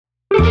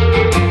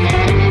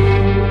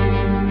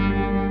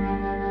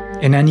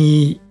In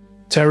any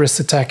terrorist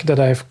attack that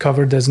I've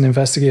covered as an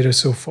investigator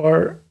so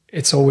far,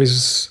 it's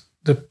always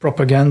the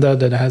propaganda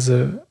that has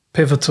a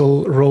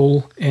pivotal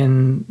role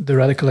in the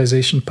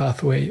radicalization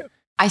pathway.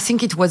 I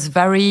think it was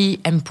very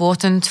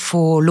important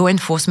for law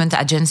enforcement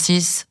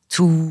agencies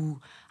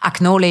to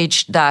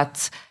acknowledge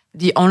that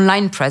the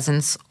online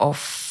presence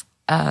of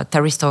a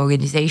terrorist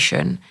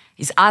organization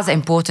is as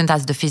important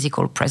as the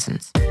physical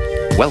presence.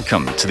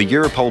 Welcome to the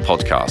Europol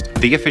podcast,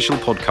 the official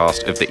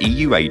podcast of the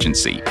EU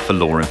Agency for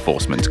Law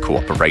Enforcement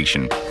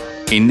Cooperation.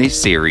 In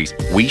this series,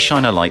 we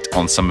shine a light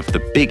on some of the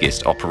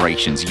biggest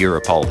operations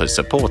Europol has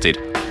supported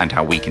and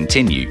how we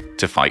continue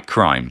to fight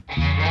crime.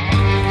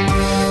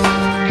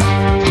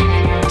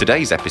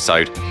 Today's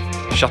episode,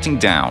 shutting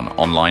down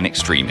online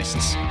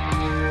extremists.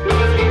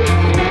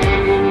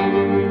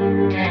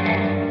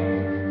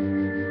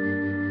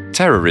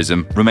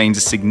 Terrorism remains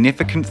a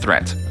significant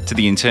threat to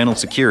the internal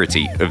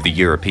security of the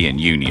European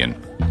Union.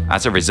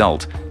 As a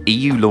result,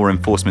 EU law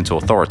enforcement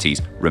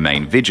authorities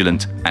remain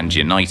vigilant and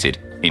united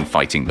in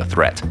fighting the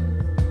threat.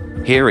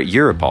 Here at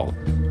Europol,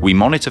 we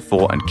monitor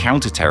for and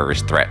counter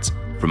terrorist threats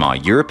from our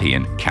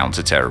European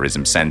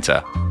Counter-Terrorism Centre.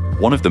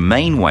 One of the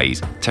main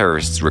ways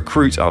terrorists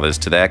recruit others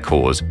to their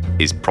cause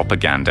is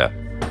propaganda.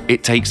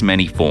 It takes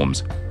many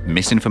forms: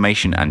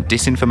 misinformation and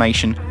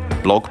disinformation,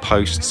 blog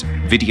posts,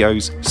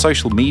 videos,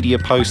 social media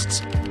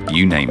posts,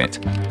 you name it.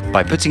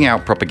 By putting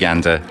out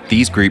propaganda,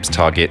 these groups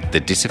target the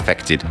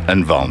disaffected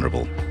and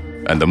vulnerable.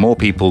 And the more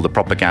people the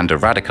propaganda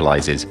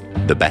radicalises,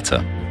 the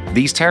better.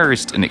 These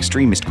terrorist and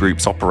extremist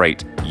groups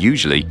operate,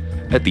 usually,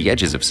 at the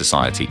edges of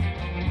society.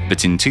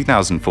 But in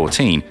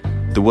 2014,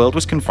 the world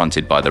was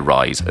confronted by the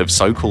rise of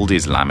so-called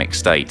Islamic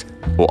State,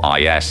 or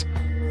IS.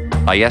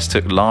 IS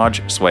took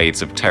large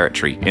swathes of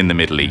territory in the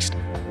Middle East,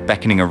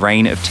 beckoning a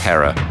reign of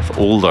terror for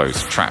all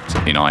those trapped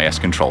in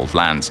IS-controlled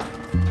lands.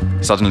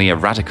 Suddenly, a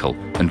radical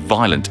and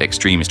violent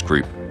extremist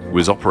group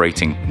was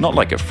operating not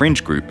like a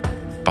fringe group,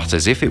 but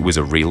as if it was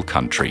a real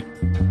country.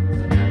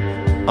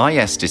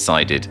 IS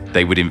decided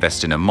they would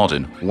invest in a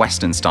modern,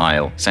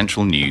 Western-style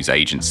central news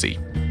agency.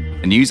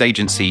 A news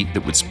agency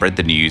that would spread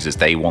the news as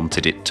they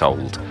wanted it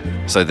told,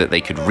 so that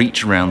they could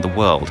reach around the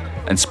world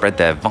and spread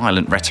their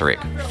violent rhetoric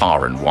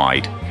far and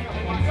wide.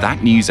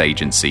 That news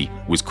agency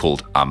was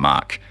called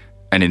Amaq,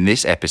 and in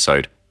this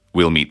episode,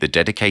 we'll meet the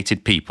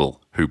dedicated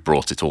people who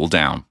brought it all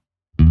down.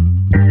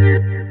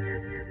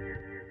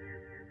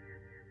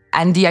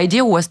 And the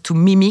idea was to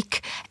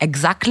mimic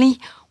exactly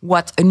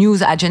what a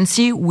news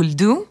agency will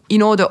do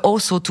in order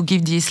also to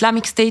give the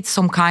Islamic State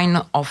some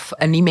kind of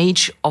an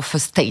image of a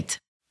state.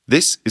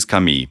 This is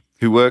Camille,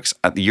 who works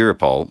at the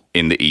Europol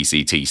in the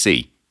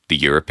ECTC, the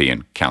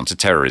European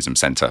Counter-Terrorism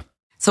Centre.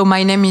 So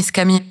my name is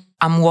Camille.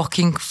 I'm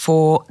working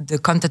for the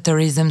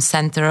Counter-Terrorism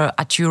Centre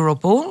at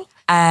Europol,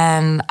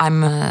 and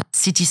I'm a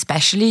city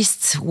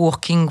specialist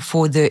working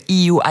for the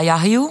EU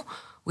IRU,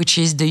 which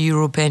is the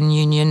European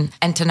Union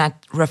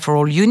Internet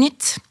Referral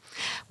Unit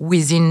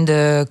within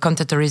the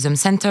Counter-Terrorism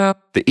Centre.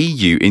 The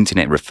EU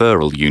Internet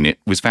Referral Unit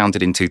was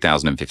founded in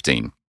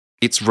 2015.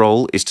 Its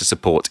role is to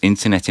support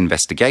internet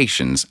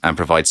investigations and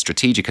provide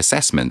strategic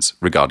assessments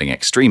regarding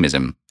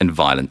extremism and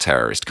violent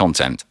terrorist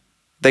content.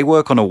 They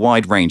work on a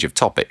wide range of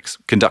topics,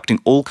 conducting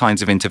all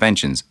kinds of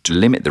interventions to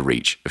limit the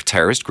reach of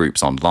terrorist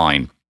groups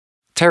online.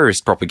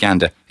 Terrorist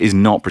propaganda is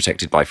not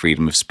protected by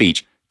freedom of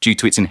speech due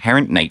to its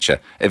inherent nature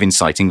of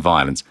inciting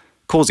violence,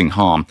 causing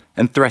harm,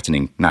 and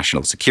threatening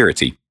national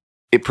security.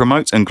 It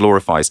promotes and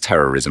glorifies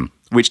terrorism,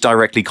 which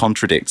directly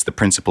contradicts the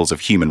principles of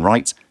human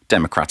rights,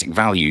 democratic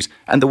values,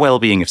 and the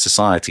well-being of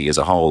society as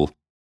a whole.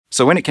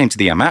 So when it came to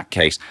the Amaq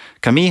case,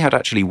 Camille had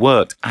actually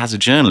worked as a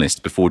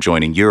journalist before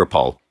joining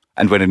Europol,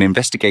 and when an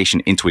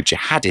investigation into a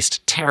jihadist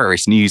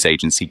terrorist news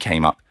agency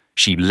came up,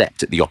 she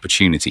leapt at the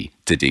opportunity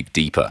to dig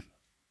deeper.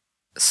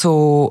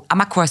 So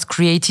Amaq was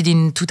created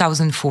in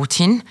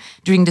 2014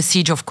 during the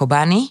siege of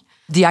Kobani.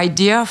 The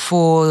idea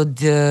for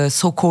the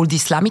so-called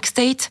Islamic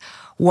State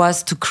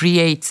was to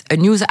create a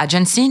news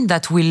agency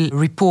that will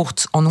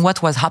report on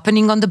what was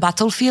happening on the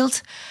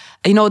battlefield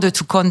in order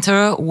to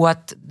counter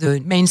what the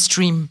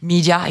mainstream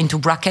media, into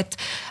bracket,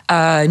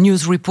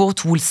 news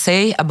report will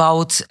say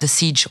about the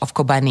siege of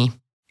Kobani.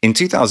 In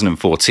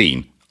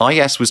 2014,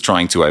 IS was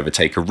trying to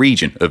overtake a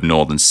region of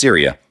northern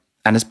Syria,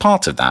 and as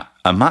part of that,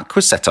 Amaq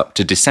was set up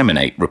to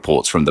disseminate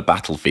reports from the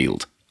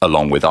battlefield,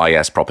 along with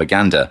IS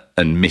propaganda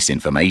and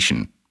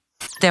misinformation.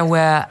 They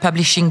were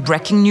publishing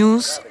breaking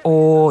news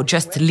or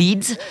just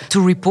leads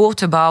to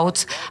report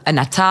about an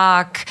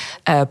attack,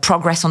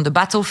 progress on the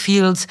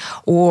battlefield,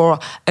 or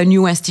a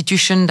new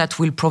institution that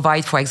will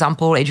provide, for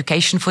example,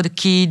 education for the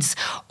kids,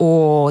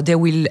 or they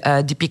will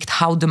depict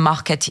how the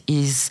market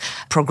is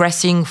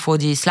progressing for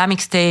the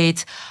Islamic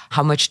State,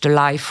 how much the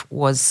life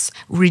was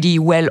really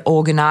well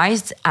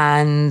organized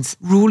and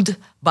ruled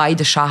by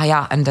the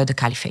Sharia under the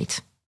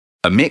Caliphate.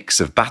 A mix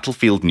of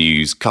battlefield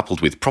news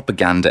coupled with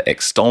propaganda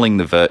extolling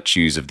the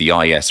virtues of the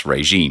IS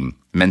regime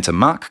meant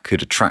Amaq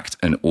could attract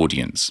an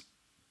audience.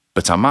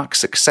 But Amaq's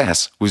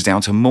success was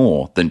down to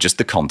more than just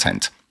the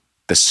content.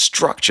 The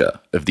structure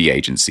of the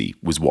agency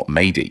was what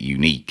made it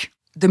unique.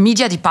 the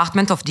media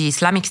department of the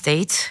Islamic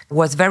State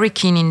was very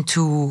keen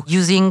into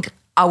using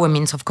our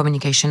means of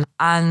communication,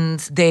 and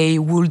they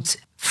would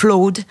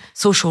flood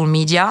social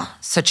media,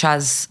 such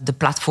as the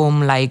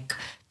platform like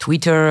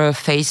Twitter,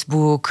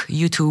 Facebook,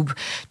 YouTube,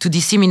 to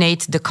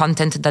disseminate the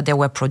content that they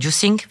were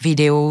producing,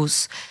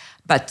 videos,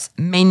 but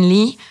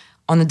mainly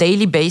on a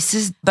daily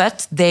basis.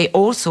 But they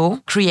also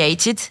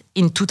created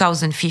in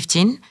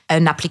 2015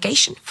 an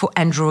application for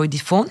Android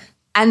phone.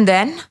 And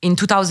then in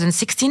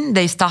 2016,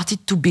 they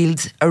started to build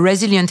a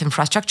resilient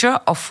infrastructure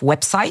of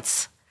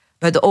websites,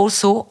 but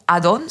also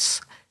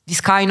add-ons,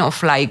 this kind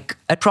of like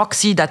a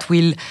proxy that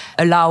will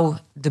allow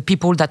the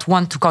people that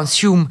want to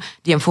consume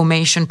the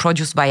information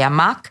produced by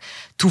Amaq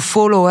to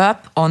follow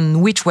up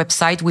on which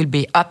website will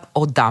be up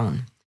or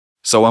down.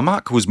 So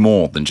Amaq was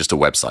more than just a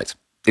website.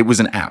 It was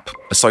an app,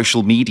 a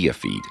social media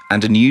feed,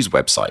 and a news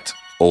website,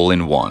 all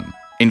in one.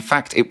 In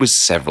fact, it was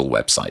several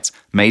websites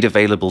made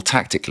available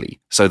tactically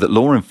so that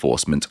law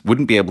enforcement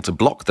wouldn't be able to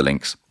block the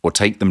links or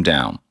take them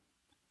down.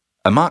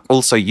 Amaq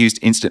also used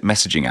instant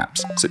messaging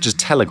apps such as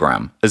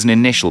Telegram as an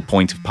initial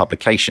point of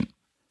publication.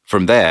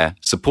 From there,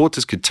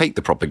 supporters could take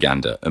the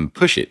propaganda and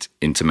push it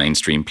into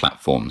mainstream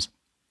platforms.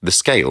 The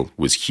scale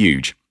was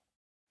huge.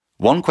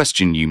 One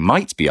question you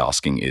might be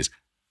asking is,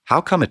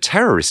 how come a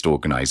terrorist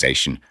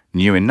organization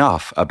knew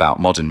enough about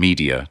modern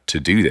media to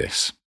do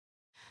this?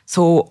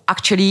 So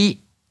actually,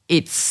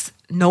 it's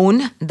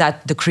known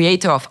that the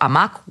creator of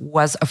Amaq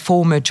was a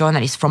former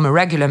journalist from a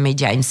regular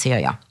media in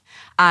Syria.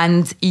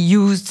 And he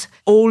used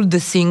all the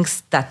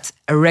things that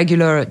a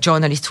regular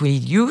journalist will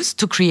use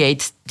to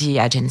create the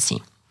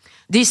agency.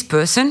 This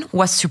person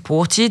was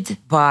supported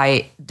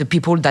by the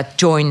people that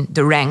joined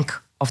the rank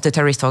of the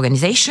terrorist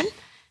organization,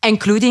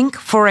 including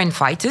foreign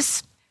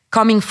fighters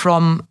coming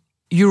from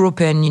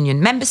European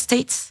Union member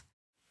states.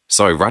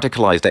 So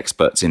radicalized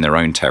experts in their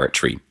own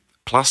territory,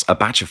 plus a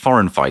batch of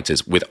foreign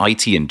fighters with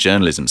IT and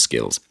journalism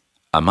skills.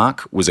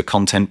 Amaq was a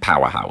content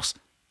powerhouse.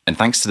 And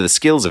thanks to the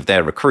skills of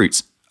their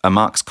recruits,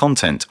 Amaq's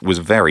content was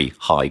very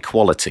high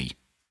quality.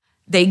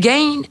 They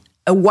gained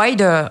a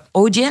wider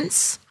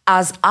audience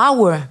as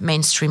our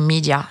mainstream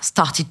media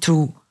started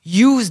to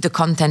use the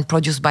content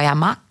produced by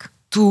Amaq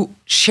to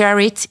share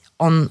it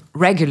on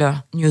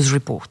regular news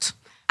reports.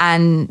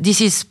 And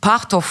this is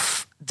part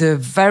of the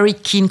very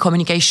keen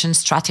communication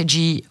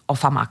strategy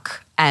of Amaq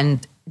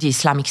and the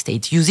Islamic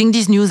State. Using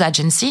this news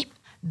agency,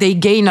 they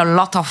gain a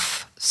lot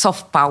of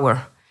soft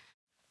power.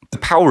 The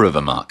power of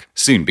Amaq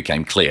soon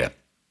became clear.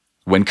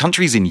 When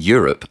countries in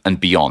Europe and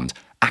beyond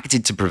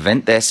acted to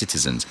prevent their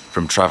citizens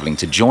from travelling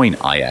to join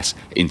IS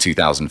in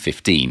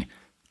 2015,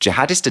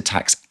 jihadist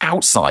attacks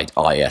outside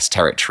IS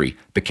territory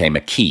became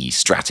a key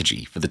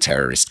strategy for the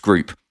terrorist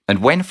group.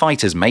 And when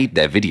fighters made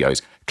their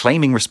videos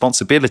claiming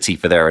responsibility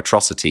for their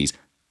atrocities,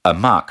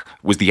 Amaq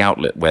was the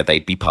outlet where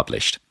they'd be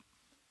published.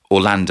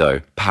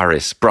 Orlando,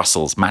 Paris,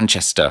 Brussels,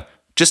 Manchester,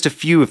 just a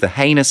few of the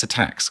heinous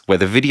attacks where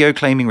the video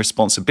claiming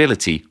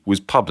responsibility was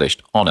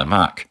published on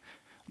Amaq.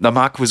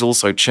 Amaq was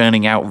also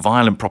churning out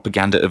violent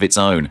propaganda of its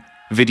own,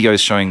 videos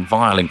showing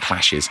violent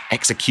clashes,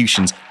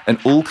 executions, and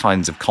all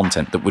kinds of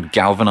content that would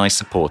galvanize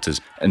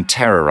supporters and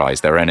terrorize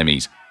their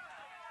enemies.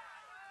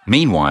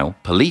 Meanwhile,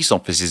 police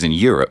officers in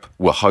Europe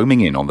were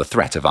homing in on the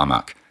threat of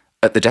Amaq.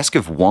 At the desk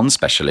of one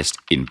specialist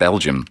in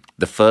Belgium,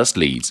 the first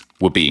leads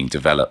were being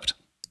developed.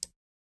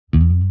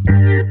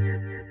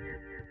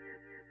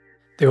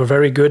 They were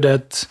very good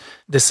at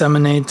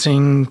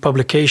disseminating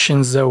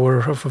publications that were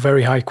of a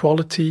very high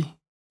quality.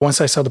 Once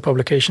I saw the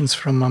publications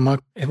from Amaq,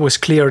 it was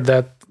clear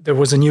that there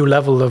was a new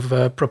level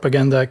of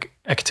propaganda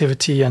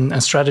activity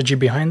and strategy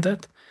behind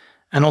that.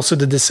 And also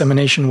the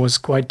dissemination was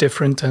quite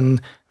different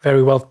and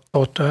very well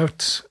thought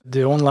out.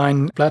 The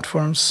online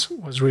platforms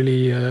was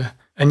really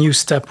a new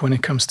step when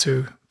it comes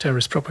to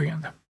terrorist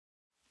propaganda.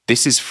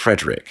 This is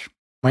Frederick.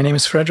 My name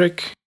is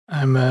Frederick.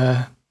 I'm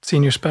a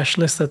senior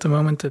specialist at the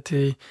moment at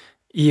the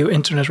EU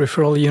Internet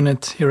Referral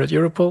Unit here at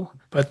Europol.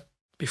 But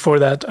before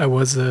that, I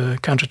was a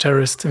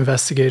counter-terrorist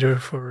investigator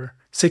for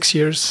 6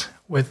 years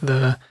with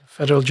the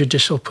Federal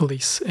Judicial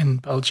Police in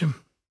Belgium.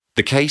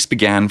 The case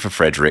began for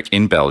Frederick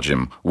in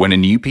Belgium when a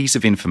new piece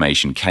of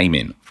information came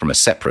in from a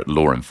separate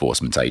law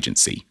enforcement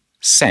agency,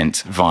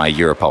 sent via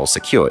Europol's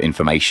secure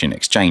information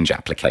exchange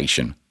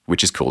application,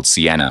 which is called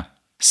Sienna.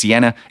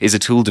 Sienna is a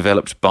tool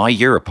developed by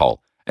Europol,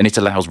 and it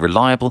allows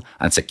reliable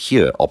and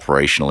secure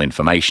operational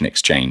information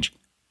exchange.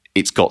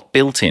 It's got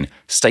built-in,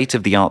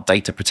 state-of-the-art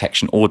data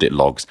protection audit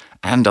logs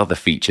and other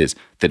features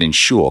that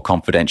ensure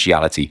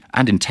confidentiality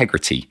and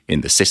integrity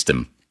in the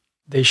system.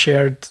 They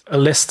shared a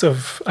list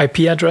of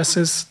IP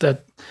addresses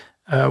that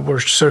were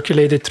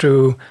circulated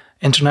through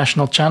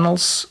international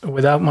channels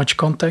without much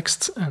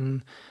context.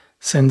 And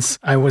since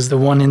I was the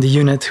one in the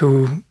unit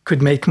who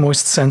could make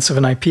most sense of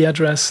an IP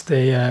address,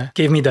 they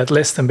gave me that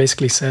list and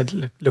basically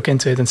said, look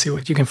into it and see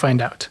what you can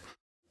find out.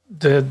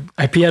 The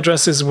IP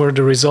addresses were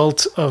the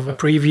result of a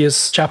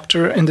previous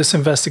chapter in this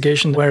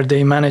investigation where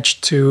they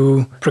managed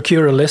to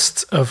procure a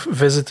list of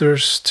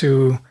visitors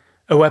to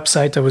a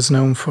website that was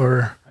known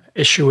for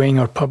issuing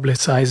or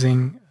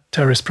publicizing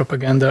terrorist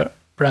propaganda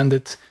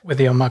branded with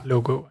the Amaq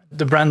logo.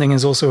 The branding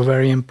is also a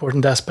very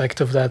important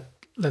aspect of that,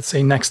 let's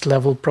say, next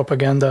level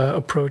propaganda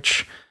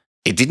approach.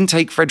 It didn't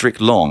take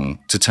Frederick long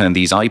to turn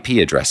these IP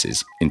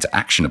addresses into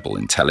actionable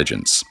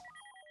intelligence.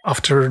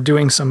 After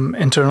doing some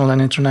internal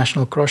and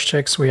international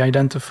cross-checks, we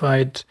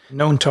identified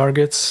known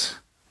targets,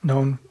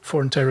 known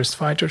foreign terrorist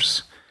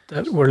fighters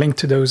that were linked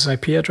to those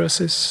IP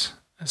addresses.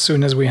 As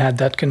soon as we had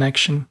that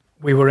connection,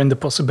 we were in the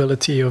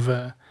possibility of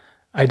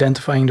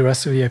identifying the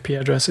rest of the IP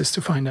addresses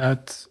to find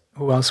out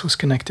who else was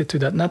connected to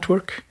that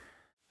network.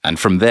 And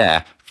from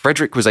there,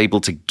 Frederick was able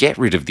to get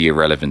rid of the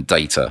irrelevant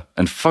data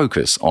and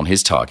focus on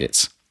his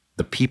targets,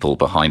 the people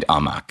behind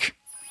Amaq.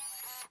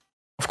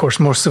 Of course,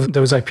 most of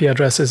those IP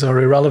addresses are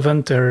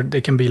irrelevant.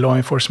 They can be law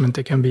enforcement,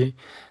 they can be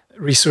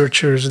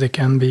researchers, they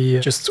can be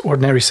just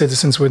ordinary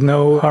citizens with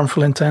no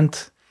harmful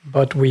intent.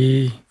 But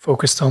we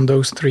focused on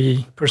those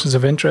 3 persons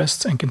of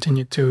interest and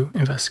continued to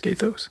investigate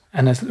those.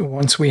 And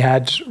once we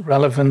had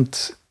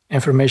relevant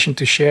information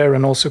to share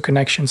and also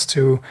connections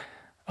to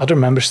other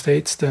member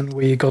states, then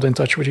we got in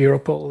touch with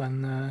Europol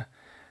and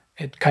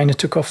it kind of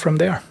took off from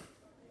there.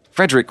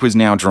 Frederick was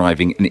now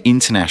driving an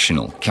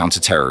international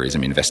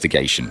counter-terrorism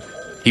investigation.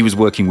 He was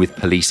working with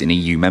police in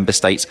EU member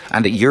states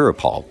and at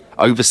Europol,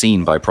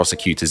 overseen by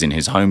prosecutors in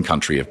his home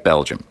country of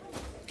Belgium.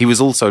 He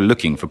was also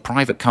looking for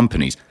private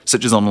companies,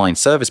 such as online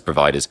service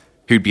providers,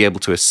 who'd be able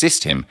to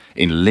assist him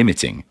in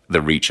limiting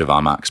the reach of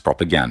Amaq's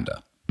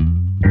propaganda.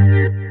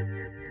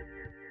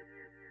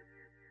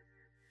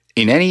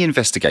 In any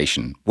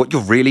investigation, what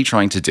you're really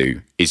trying to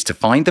do is to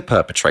find the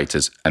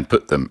perpetrators and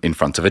put them in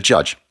front of a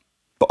judge.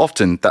 But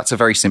often, that's a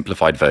very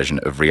simplified version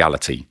of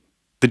reality.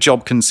 The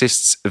job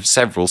consists of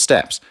several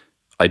steps: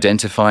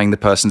 identifying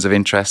the persons of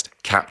interest,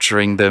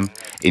 capturing them,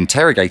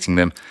 interrogating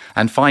them,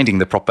 and finding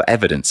the proper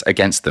evidence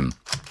against them.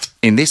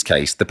 In this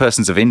case, the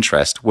persons of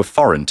interest were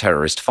foreign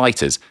terrorist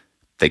fighters.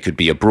 They could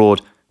be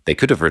abroad, they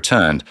could have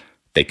returned,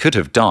 they could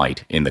have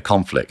died in the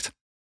conflict.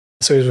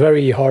 So it's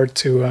very hard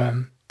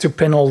to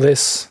pin all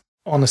this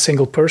on a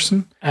single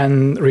person.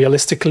 And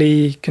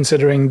realistically,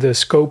 considering the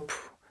scope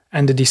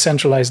and the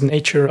decentralized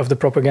nature of the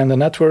propaganda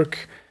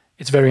network,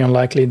 it's very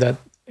unlikely that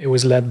it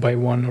was led by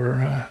one or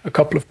a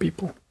couple of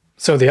people.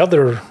 So the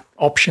other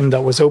option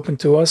that was open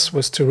to us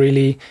was to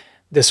really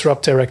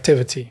disrupt their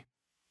activity.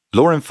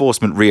 Law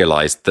enforcement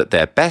realized that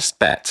their best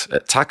bet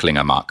at tackling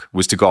Amaq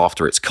was to go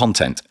after its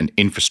content and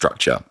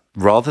infrastructure,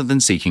 rather than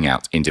seeking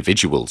out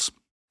individuals.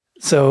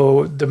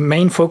 So the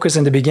main focus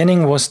in the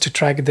beginning was to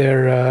track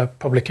their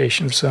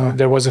publications. So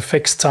there was a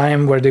fixed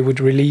time where they would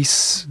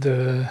release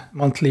the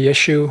monthly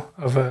issue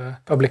of a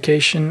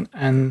publication,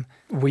 and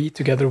we,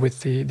 together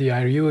with the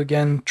IRU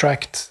again,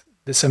 tracked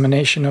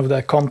dissemination of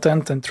that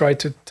content and tried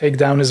to take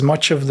down as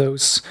much of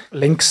those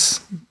links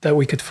that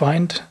we could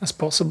find as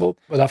possible.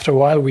 But after a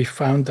while, we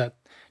found that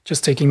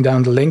just taking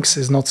down the links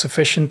is not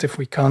sufficient if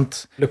we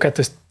can't look at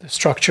the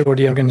structure or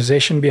the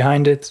organization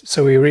behind it.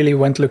 So we really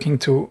went looking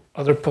to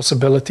other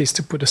possibilities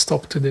to put a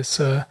stop to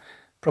this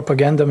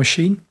propaganda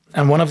machine.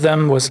 And one of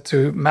them was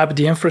to map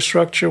the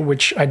infrastructure,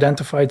 which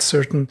identified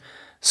certain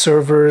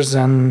servers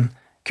and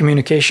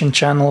communication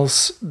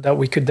channels that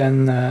we could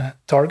then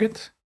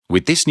target.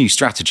 With this new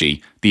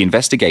strategy, the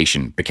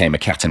investigation became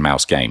a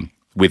cat-and-mouse game,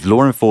 with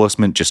law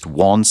enforcement just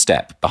one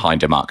step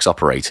behind Amaq's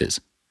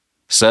operators.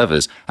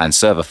 Servers and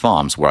server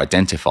farms were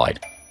identified,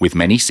 with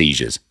many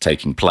seizures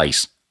taking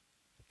place.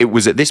 It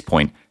was at this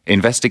point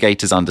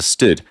investigators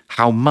understood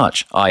how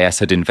much IS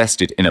had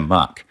invested in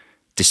Amaq.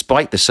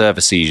 Despite the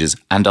server seizures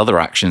and other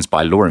actions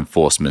by law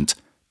enforcement,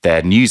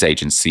 their news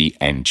agency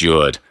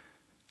endured.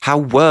 How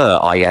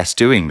were IS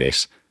doing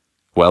this?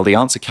 Well, the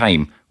answer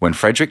came when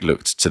Frederick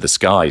looked to the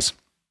skies.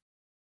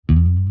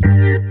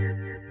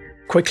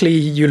 Quickly,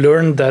 you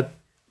learn that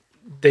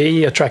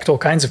they attract all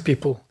kinds of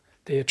people.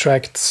 They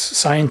attract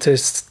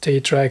scientists, they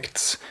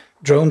attract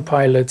drone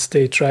pilots,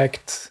 they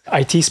attract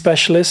IT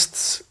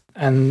specialists.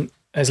 And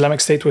Islamic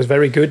State was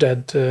very good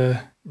at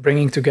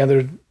bringing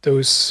together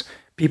those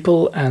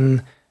people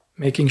and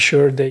making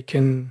sure they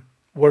can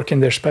work in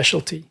their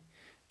specialty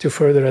to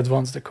further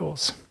advance the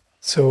cause.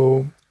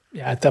 So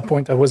yeah, at that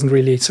point, I wasn't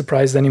really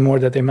surprised anymore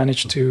that they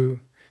managed to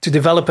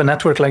develop a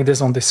network like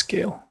this on this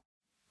scale.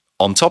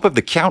 On top of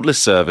the countless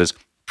servers,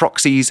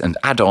 proxies and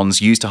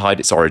add-ons used to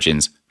hide its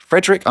origins,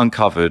 Frederick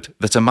uncovered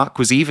that Amaq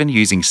was even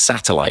using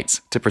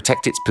satellites to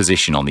protect its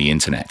position on the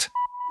internet.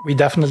 We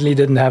definitely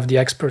didn't have the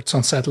experts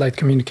on satellite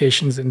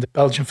communications in the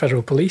Belgian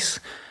Federal Police,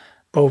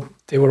 but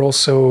they were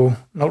also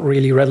not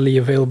really readily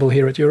available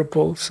here at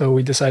Europol. So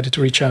we decided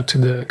to reach out to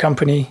the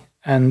company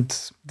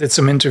and did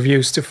some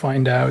interviews to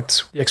find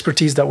out the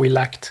expertise that we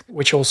lacked,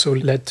 which also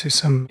led to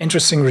some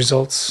interesting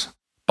results.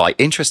 By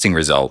interesting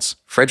results,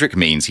 Frederick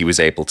means he was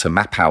able to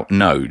map out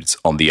nodes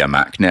on the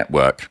Amaq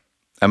network.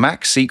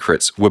 Amaq's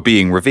secrets were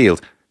being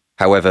revealed.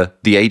 However,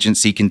 the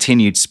agency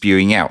continued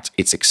spewing out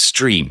its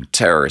extreme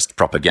terrorist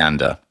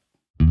propaganda.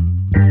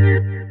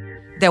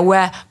 They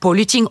were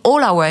polluting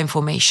all our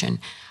information.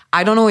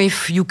 I don't know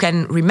if you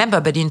can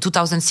remember, but in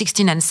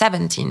 2016 and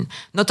 17,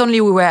 not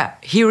only we were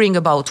hearing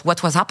about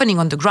what was happening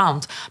on the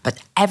ground, but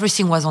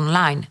everything was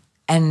online.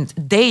 And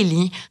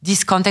daily,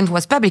 this content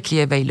was publicly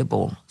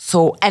available.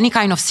 So any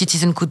kind of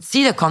citizen could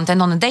see the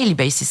content on a daily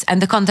basis.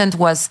 And the content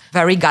was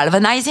very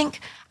galvanizing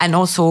and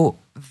also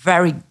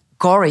very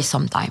gory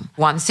sometimes.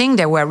 One thing,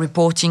 they were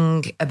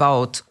reporting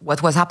about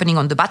what was happening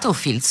on the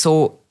battlefield.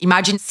 So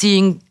imagine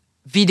seeing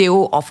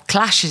video of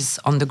clashes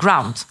on the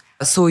ground.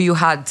 So you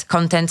had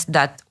content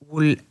that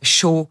will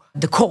show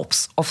the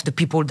corpse of the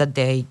people that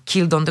they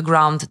killed on the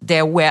ground.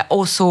 They were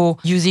also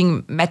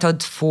using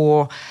methods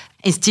for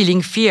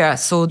instilling fear.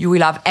 So you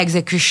will have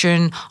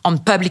execution on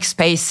public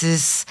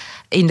spaces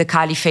in the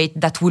caliphate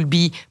that will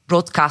be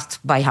broadcast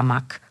by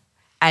Hamak.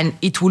 And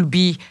it will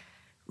be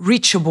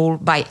reachable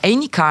by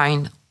any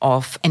kind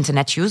of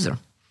internet user.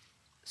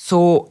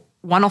 So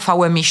one of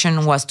our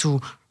missions was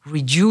to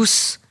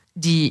reduce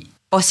the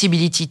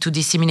possibility to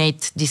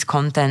disseminate this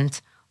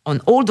content on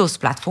all those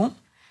platforms.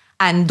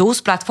 And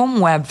those platforms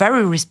were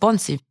very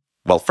responsive.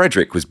 While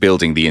Frederick was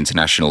building the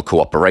international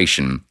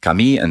cooperation,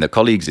 Camille and the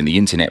colleagues in the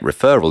Internet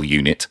Referral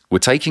Unit were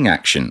taking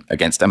action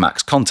against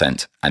Hamak's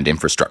content and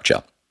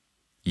infrastructure.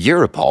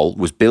 Europol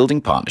was building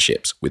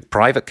partnerships with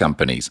private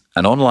companies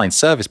and online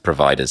service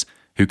providers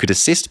who could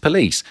assist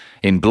police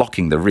in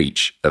blocking the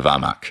reach of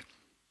Hamak.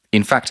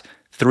 In fact,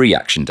 3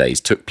 action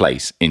days took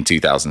place in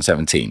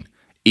 2017,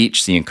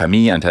 each seeing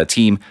Camille and her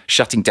team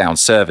shutting down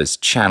servers,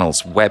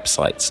 channels,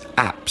 websites,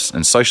 apps,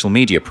 and social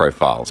media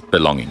profiles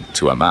belonging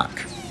to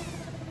Hamak.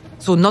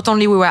 So not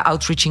only we were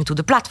outreaching to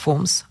the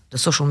platforms, the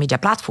social media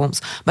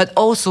platforms, but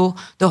also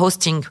the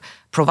hosting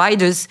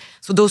providers.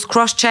 So those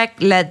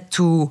cross-check led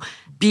to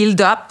build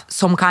up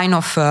some kind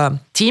of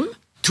team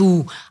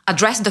to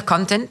address the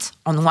content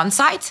on one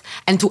side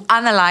and to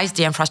analyze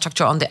the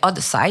infrastructure on the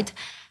other side,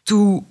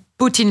 to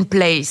put in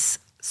place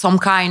some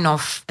kind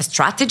of a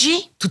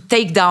strategy to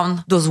take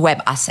down those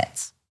web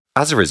assets.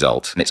 As a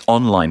result, its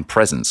online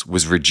presence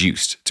was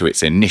reduced to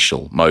its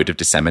initial mode of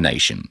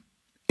dissemination,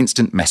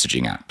 instant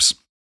messaging apps.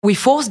 We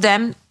forced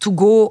them to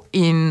go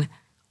in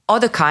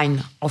other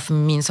kind of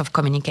means of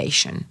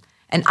communication.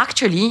 And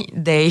actually,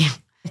 they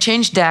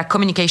changed their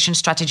communication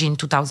strategy in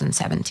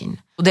 2017.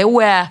 They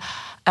were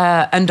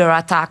under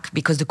attack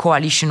because the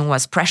coalition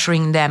was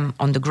pressuring them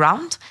on the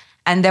ground,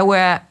 and they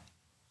were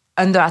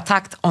under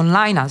attack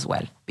online as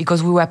well,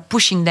 because we were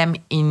pushing them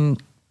in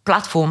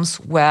platforms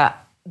where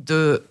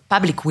the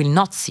public will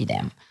not see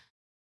them.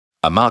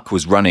 Hamak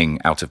was running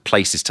out of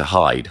places to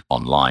hide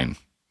online.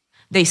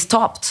 They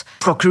stopped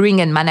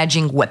procuring and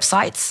managing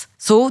websites,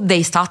 so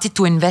they started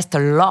to invest a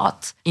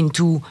lot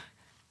into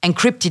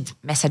encrypted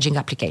messaging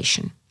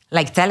application,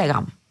 like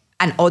Telegram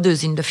and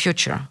others in the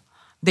future.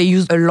 They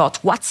use a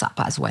lot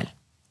WhatsApp as well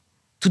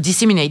to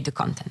disseminate the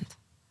content.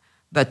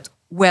 But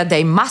where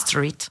they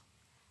master it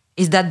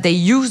is that they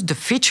use the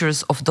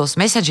features of those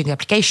messaging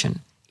applications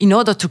in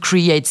order to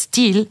create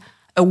still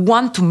a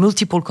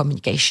one-to-multiple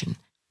communication.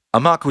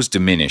 Hamak was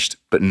diminished,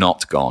 but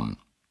not gone.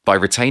 By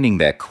retaining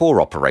their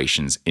core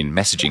operations in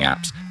messaging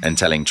apps and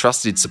telling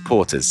trusted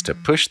supporters to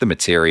push the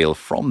material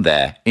from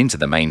there into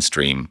the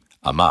mainstream,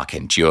 Hamak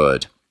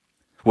endured.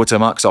 What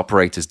Hamak's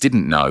operators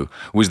didn't know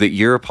was that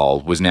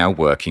Europol was now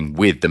working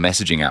with the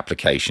messaging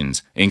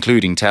applications,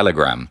 including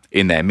Telegram,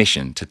 in their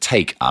mission to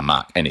take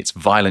Hamak and its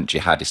violent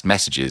jihadist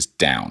messages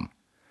down.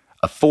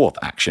 A 4th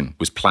action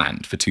was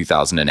planned for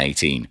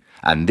 2018,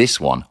 and this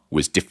one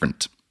was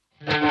different.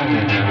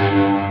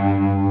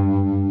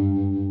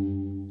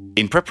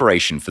 In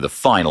preparation for the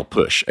final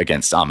push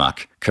against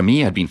Hamak,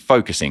 Camille had been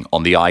focusing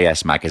on the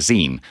IS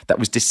magazine that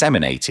was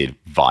disseminated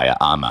via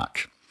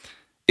Hamak.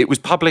 It was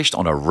published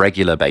on a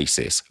regular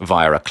basis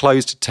via a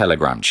closed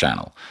Telegram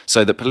channel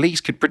so that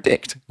police could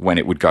predict when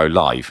it would go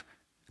live.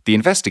 The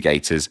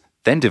investigators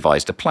then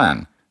devised a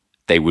plan.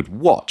 They would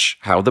watch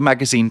how the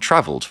magazine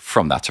travelled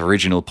from that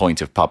original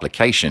point of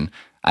publication,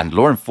 and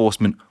law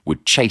enforcement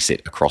would chase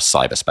it across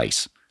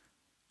cyberspace.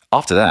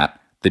 After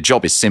that, the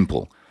job is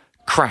simple.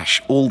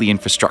 Crash all the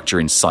infrastructure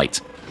in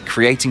sight,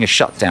 creating a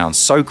shutdown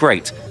so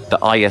great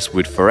that IS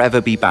would forever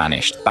be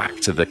banished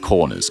back to the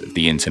corners of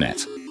the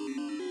internet.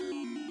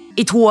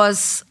 It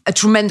was a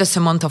tremendous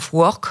amount of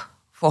work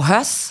for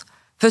us.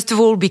 First of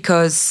all,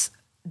 because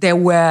they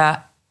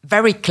were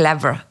very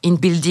clever in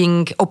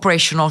building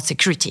operational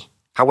security.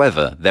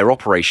 However, their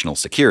operational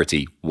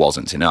security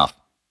wasn't enough.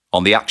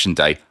 On the action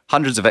day,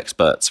 hundreds of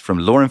experts from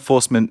law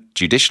enforcement,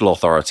 judicial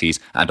authorities,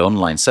 and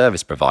online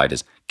service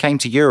providers came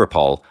to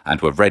Europol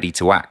and were ready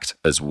to act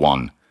as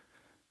one.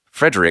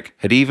 Frederick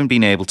had even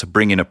been able to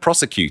bring in a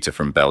prosecutor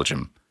from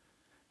Belgium,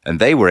 and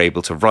they were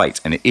able to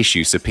write and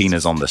issue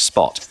subpoenas on the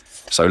spot,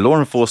 so law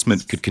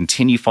enforcement could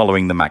continue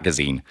following the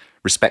magazine,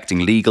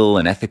 respecting legal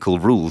and ethical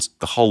rules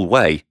the whole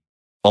way.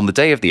 On the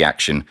day of the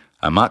action,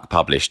 Hamak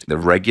published the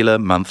regular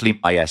monthly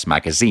IS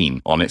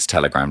magazine on its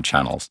Telegram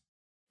channels.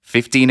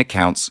 15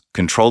 accounts,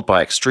 controlled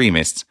by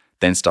extremists,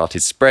 then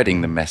started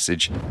spreading the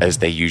message as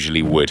they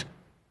usually would.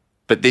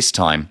 But this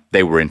time,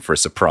 they were in for a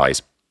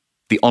surprise.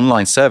 The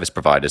online service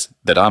providers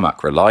that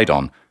Hamak relied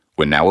on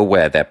were now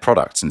aware their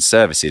products and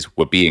services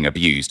were being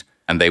abused,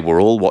 and they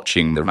were all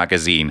watching the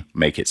magazine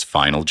make its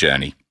final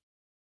journey.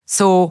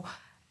 So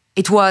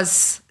It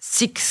was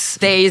 6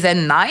 days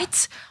and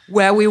nights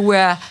where we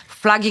were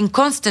flagging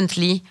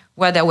constantly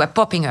where they were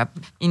popping up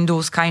in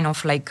those kind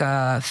of like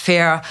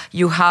fair.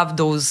 You have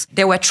those,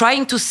 they were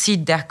trying to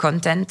seed their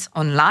content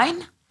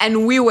online,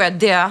 and we were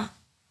there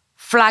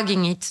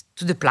flagging it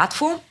to the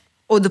platform,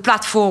 or the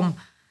platform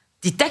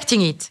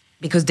detecting it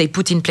because they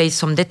put in place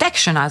some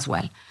detection as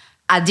well.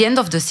 At the end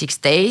of the 6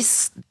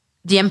 days,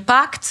 the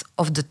impact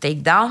of the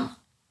takedown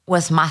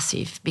was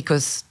massive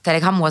because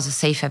Telegram was a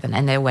safe haven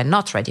and they were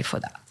not ready for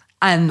that.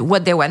 And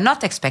what they were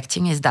not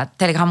expecting is that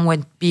Telegram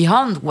went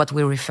beyond what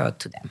we referred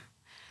to them.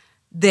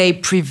 They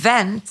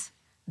prevent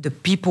the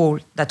people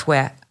that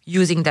were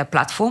using their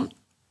platform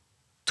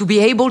to be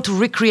able to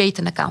recreate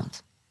an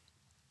account.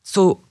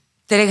 So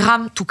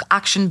Telegram took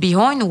action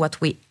beyond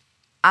what we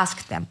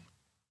asked them.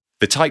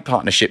 The tight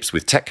partnerships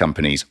with tech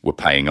companies were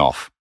paying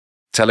off.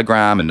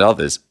 Telegram and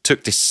others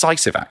took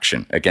decisive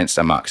action against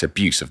Amak's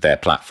abuse of their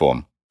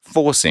platform,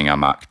 forcing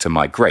Amak to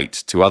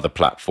migrate to other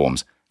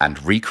platforms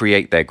and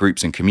recreate their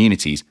groups and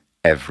communities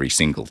every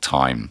single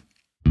time.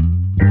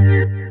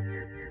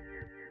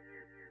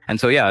 And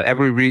so, yeah,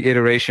 every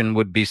reiteration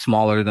would be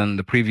smaller than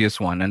the previous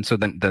one. And so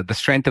then the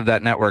strength of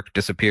that network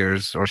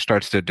disappears or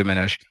starts to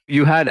diminish.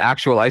 You had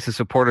actual ISIS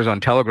supporters on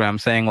Telegram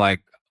saying,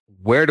 like,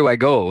 where do I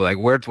go? Like,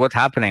 what's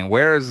happening?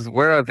 Where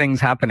are things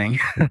happening?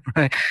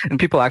 And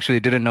people actually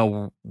didn't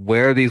know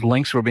where these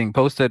links were being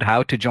posted,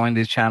 how to join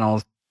these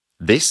channels.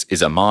 This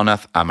is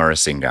Amarnath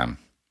Amarasingham.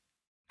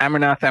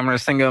 Amarnath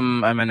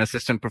Amarasingham, I'm an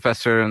assistant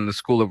professor in the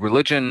School of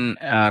Religion,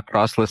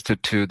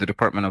 cross-listed to the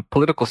Department of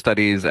Political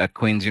Studies at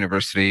Queen's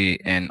University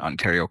in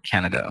Ontario,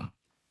 Canada.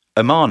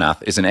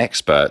 Amarnath is an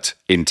expert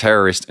in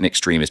terrorist and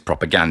extremist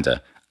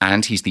propaganda,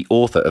 and he's the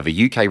author of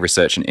a UK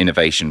Research and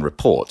Innovation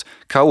report,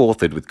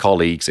 co-authored with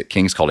colleagues at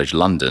King's College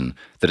London,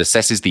 that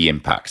assesses the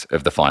impact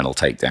of the final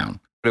takedown.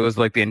 It was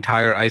like the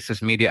entire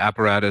ISIS media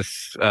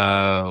apparatus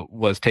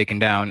was taken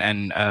down.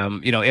 And,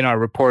 in our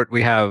report,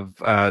 we have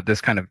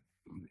this kind of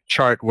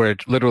chart where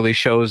it literally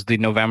shows the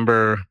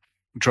November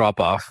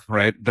drop-off,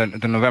 right? The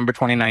November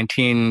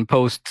 2019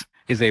 post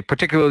is a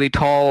particularly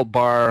tall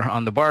bar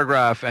on the bar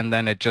graph, and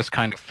then it just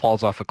kind of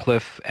falls off a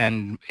cliff,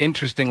 and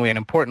interestingly and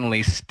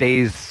importantly,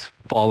 stays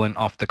fallen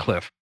off the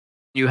cliff.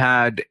 You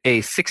had a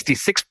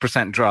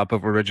 66% drop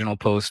of original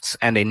posts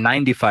and a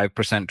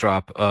 95%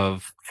 drop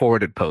of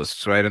forwarded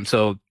posts, right? And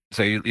so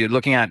you're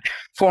looking at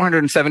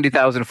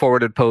 470,000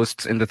 forwarded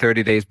posts in the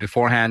 30 days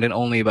beforehand and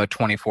only about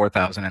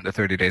 24,000 in the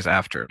 30 days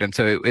after. And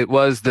so it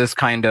was this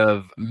kind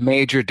of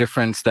major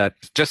difference that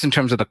just in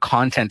terms of the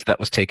content that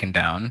was taken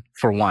down,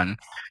 for one.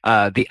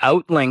 The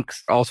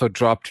outlinks also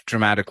dropped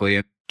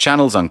dramatically.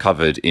 Channels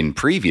uncovered in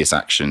previous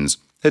actions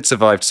had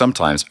survived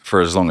sometimes for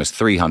as long as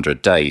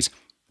 300 days,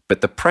 but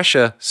the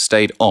pressure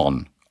stayed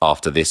on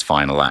after this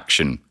final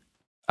action.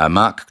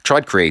 Amak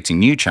tried creating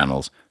new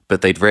channels,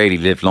 but they'd rarely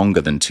live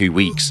longer than 2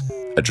 weeks,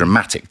 a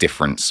dramatic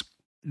difference.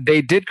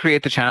 They did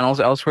create the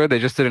channels elsewhere. They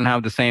just didn't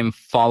have the same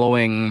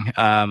following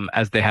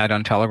as they had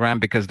on Telegram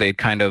because they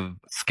kind of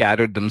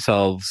scattered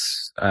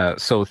themselves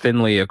so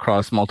thinly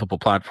across multiple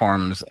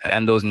platforms.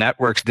 And those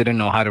networks didn't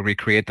know how to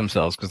recreate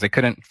themselves because they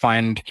couldn't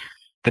find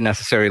the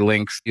necessary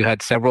links. You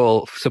had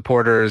several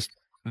supporters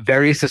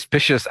very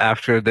suspicious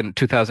after the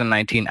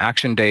 2019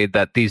 action day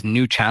that these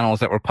new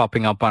channels that were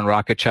popping up on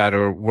Rocket Chat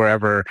or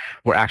wherever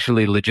were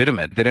actually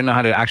legitimate. They didn't know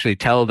how to actually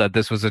tell that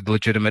this was a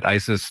legitimate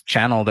ISIS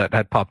channel that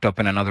had popped up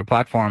in another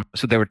platform.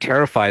 So they were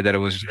terrified that it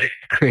was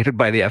created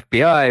by the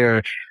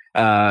FBI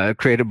or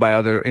created by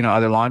other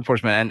law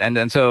enforcement.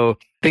 And so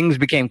things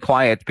became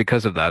quiet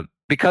because of that.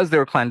 Because they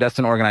were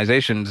clandestine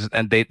organizations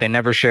and they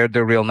never shared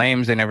their real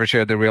names, they never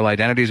shared their real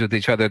identities with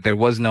each other, there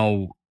was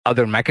no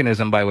other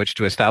mechanism by which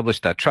to establish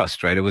that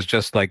trust, right? It was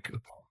just like,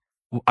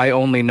 I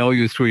only know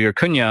you through your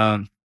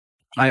kunya.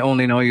 I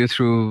only know you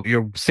through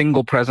your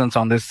single presence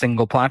on this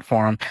single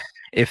platform.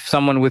 If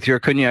someone with your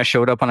kunya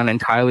showed up on an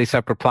entirely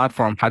separate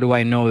platform, how do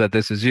I know that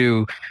this is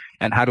you?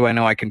 And how do I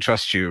know I can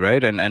trust you,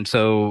 right? And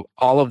so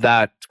all of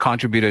that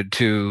contributed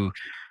to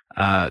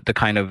the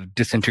kind of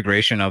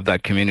disintegration of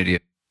that community.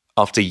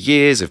 After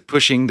years of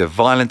pushing the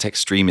violent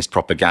extremist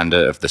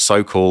propaganda of the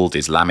so-called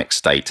Islamic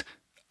State,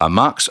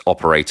 Amak's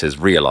operators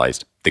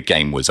realized the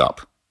game was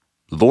up.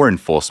 Law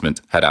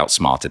enforcement had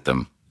outsmarted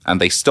them, and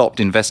they stopped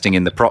investing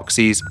in the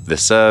proxies, the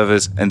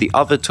servers, and the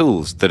other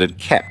tools that had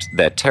kept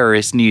their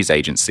terrorist news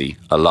agency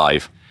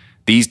alive.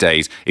 These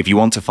days, if you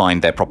want to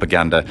find their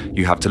propaganda,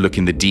 you have to look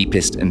in the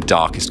deepest and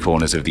darkest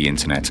corners of the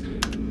internet.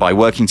 By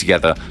working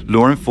together,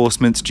 law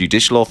enforcement,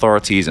 judicial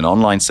authorities, and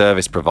online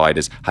service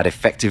providers had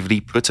effectively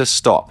put a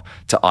stop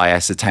to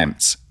IS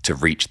attempts to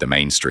reach the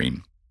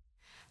mainstream.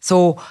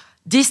 So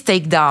this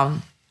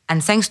takedown,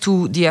 and thanks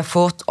to the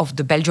effort of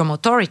the Belgium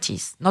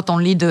authorities, not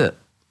only the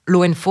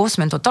law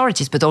enforcement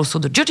authorities, but also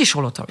the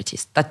judicial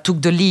authorities that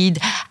took the lead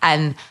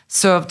and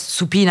served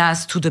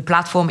subpoenas to the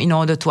platform in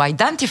order to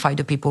identify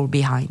the people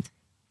behind.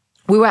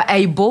 We were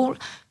able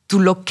to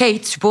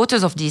locate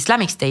supporters of the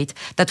Islamic State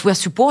that were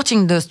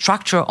supporting the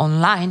structure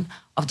online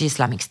of the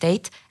Islamic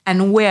State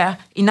and were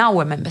in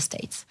our member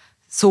states.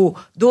 So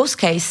those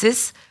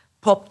cases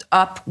popped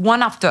up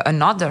one after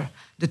another.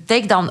 The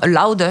takedown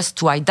allowed us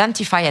to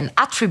identify and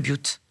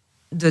attribute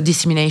the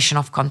dissemination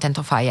of content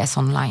of IS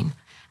online.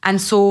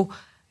 And so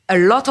a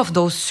lot of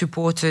those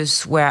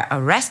supporters were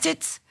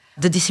arrested,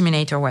 the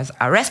disseminator was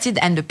arrested,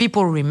 and the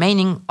people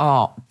remaining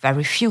are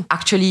very few.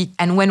 Actually,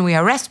 and when we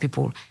arrest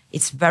people,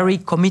 it's very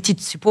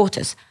committed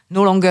supporters,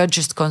 no longer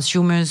just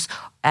consumers,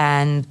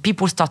 and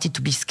people started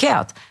to be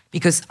scared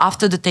because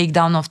after the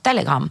takedown of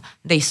Telegram,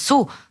 they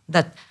saw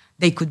that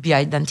they could be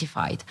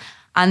identified.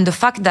 And the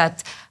fact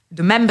that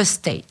the member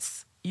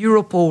states,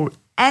 Europol,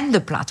 and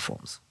the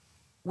platforms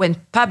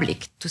went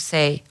public to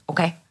say,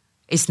 okay,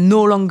 it's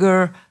no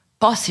longer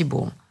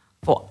possible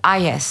for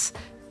IS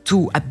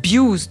to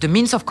abuse the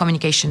means of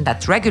communication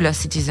that regular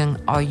citizens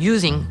are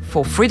using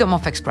for freedom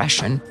of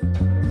expression.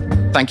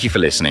 Thank you for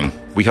listening.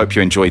 We hope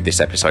you enjoyed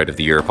this episode of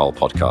the Europol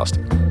podcast.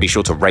 Be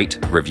sure to rate,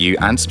 review,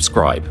 and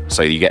subscribe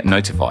so you get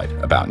notified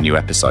about new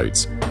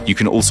episodes. You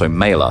can also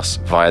mail us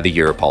via the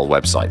Europol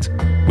website.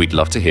 We'd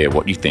love to hear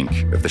what you think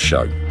of the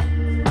show.